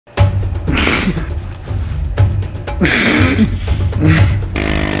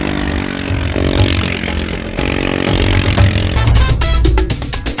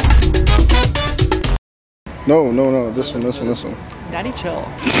No, this one. Daddy, chill.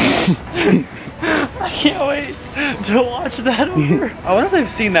 I can't wait to watch that over. I wonder if they've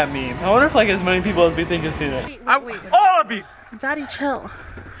seen that meme. I wonder if like as many people as we think have seen it. Wait. All of you! Daddy, chill.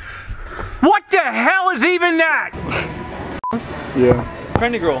 What the hell is even that? Yeah.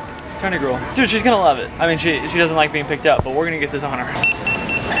 Trendy girl. Dude, she's gonna love it. I mean, she doesn't like being picked up, but we're gonna get this on her.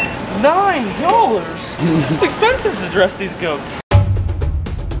 $9? It's expensive to dress these goats.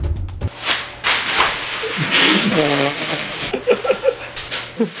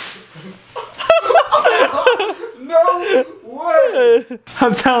 No way!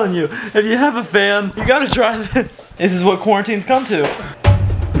 I'm telling you, if you have a fan, you gotta try this. This is what quarantine's come to.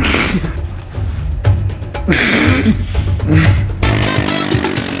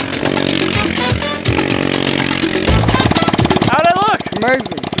 How'd I look?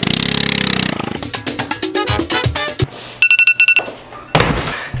 Amazing.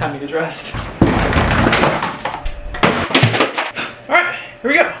 Time to get dressed. Alright,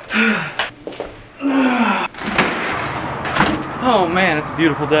 here we go. Oh man, it's a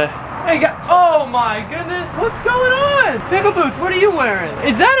beautiful day. Hey guys, oh my goodness, what's going on? Pickleboots, what are you wearing?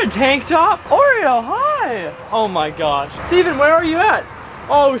 Is that a tank top? Oreo, hi. Oh my gosh. Steven, where are you at?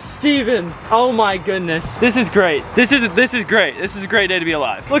 Oh, Steven. Oh my goodness. This is great. This is great. This is a great day to be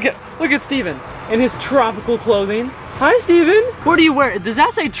alive. Look at Steven in his tropical clothing. Hi, Steven. What do you wear? Does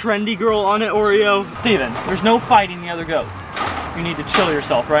that say trendy girl on it, Oreo? Steven, there's no fighting the other goats. You need to chill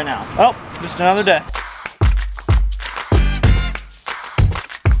yourself right now. Oh, just another day.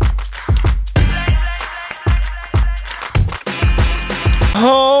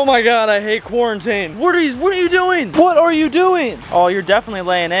 Oh my god, I hate quarantine. What are you doing? What are you doing? Oh, you're definitely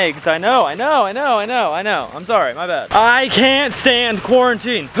laying eggs. I know. I'm sorry, my bad. I can't stand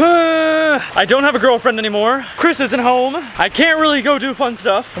quarantine. I don't have a girlfriend anymore. Chris isn't home. I can't really go do fun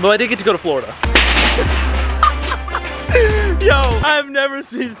stuff, although I did get to go to Florida. Yo, I've never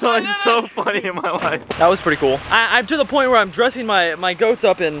seen something so funny in my life. That was pretty cool. I'm to the point where I'm dressing my goats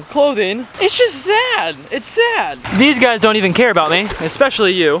up in clothing. It's just sad. It's sad. These guys don't even care about me,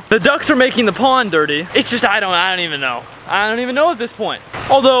 especially you. The ducks are making the pond dirty. It's just, I don't even know. I don't even know at this point.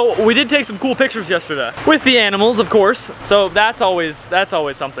 Although, we did take some cool pictures yesterday. With the animals, of course. So that's always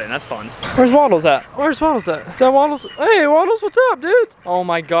something. That's fun. Where's Waddles at? Is that Waddles? Hey, Waddles, what's up, dude? Oh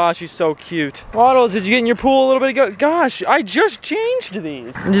my gosh, he's so cute. Waddles, did you get in your pool a little bit ago? Gosh, I just changed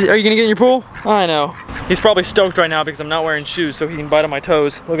these. Are you gonna get in your pool? I know. He's probably stoked right now because I'm not wearing shoes so he can bite on my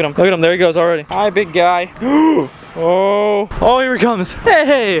toes. Look at him. There he goes already. Hi, big guy. Oh, here he comes.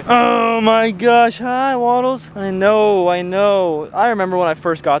 Hey, oh my gosh. Hi, Waddles. I know. I remember when I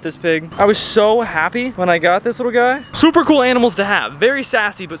first got this pig. I was so happy when I got this little guy. Super cool animals to have. Very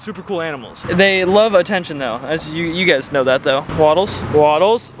sassy, but super cool animals. They love attention though, as you guys know that though. Waddles,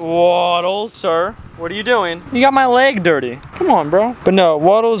 sir. What are you doing? You got my leg dirty. Come on, bro. But no,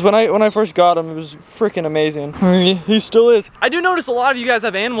 Waddles, when I first got him, it was freaking amazing. He still is. I do notice a lot of you guys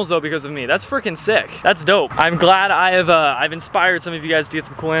have animals though because of me. That's freaking sick. That's dope. I'm glad I've inspired some of you guys to get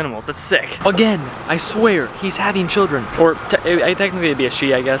some cool animals. That's sick. Again, I swear, he's having children. Or technically it'd be a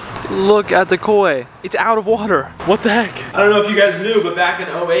she, I guess. Look at the koi. It's out of water. What the heck? I don't know if you guys knew, but back in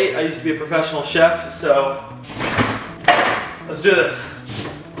 08, I used to be a professional chef, so let's do this.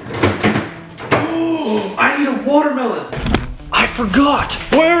 I need a watermelon. I forgot.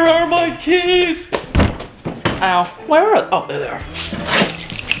 Where are my keys? Ow. Where are? Oh, there they are.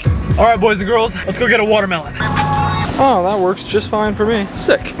 All right, boys and girls, let's go get a watermelon. Oh, that works just fine for me.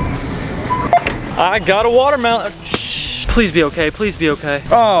 Sick. I got a watermelon. Shh. Please be okay. Please be okay.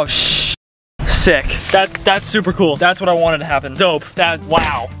 Oh, shh. Sick. That's super cool. That's what I wanted to happen. Dope.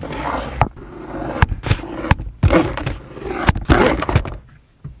 Wow.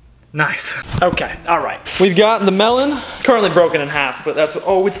 Nice. Okay, all right. We've got the melon, currently broken in half, but that's what,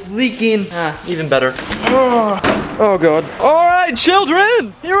 oh, it's leaking. Even better. Oh God. All right,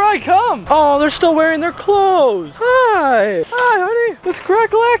 children, here I come. Oh, they're still wearing their clothes. Hi, honey, let's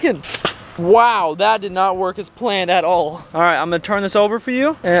crack lacking. Wow, that did not work as planned at all. All right, I'm gonna turn this over for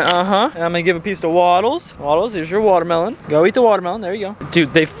you. And and I'm gonna give a piece to Waddles. Waddles, here's your watermelon. Go eat the watermelon, there you go.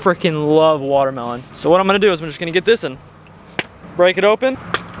 Dude, they freaking love watermelon. So what I'm gonna do is I'm just gonna get this and break it open.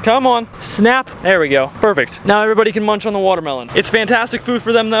 Come on, snap. There we go, perfect. Now everybody can munch on the watermelon. It's fantastic food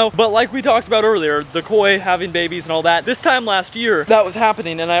for them though, but like we talked about earlier, the koi having babies and all that, this time last year, that was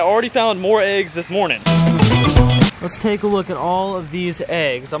happening and I already found more eggs this morning. Let's take a look at all of these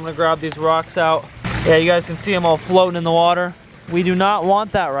eggs. I'm gonna grab these rocks out. Yeah, you guys can see them all floating in the water. We do not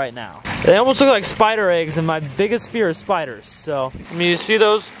want that right now. They almost look like spider eggs, and my biggest fear is spiders. So, I mean, you see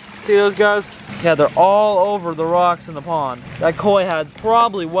those? See those guys? Yeah, they're all over the rocks in the pond. That koi had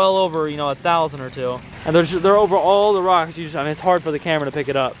probably well over, you know, 1,000 or two. And they're over all the rocks. I mean, it's hard for the camera to pick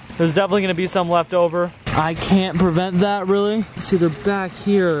it up. There's definitely gonna be some left over. I can't prevent that, really. See, they're back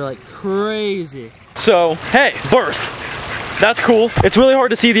here like crazy. So, hey, birth. That's cool. It's really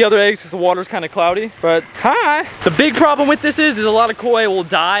hard to see the other eggs because the water's kind of cloudy, but hi. The big problem with this is a lot of koi will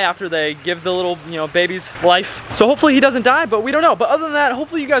die after they give the little, you know, babies life. So hopefully he doesn't die, but we don't know. But other than that,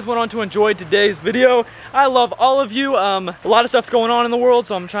 hopefully you guys went on to enjoy today's video. I love all of you. A lot of stuff's going on in the world,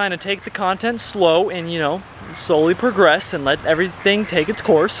 so I'm trying to take the content slow and, you know, slowly progress and let everything take its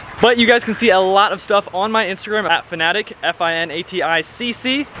course. But you guys can see a lot of stuff on my Instagram at Finatic,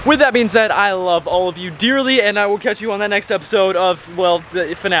 F-I-N-A-T-I-C-C. With that being said, I love all of you dearly, and I will catch you on that next episode of, well,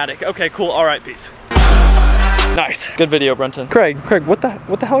 the Finatic. Okay, cool. All right, peace. Nice. Good video, Brenton. Craig, what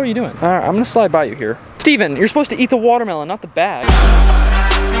the hell are you doing? All right, I'm gonna slide by you here. Steven, you're supposed to eat the watermelon, not the bag.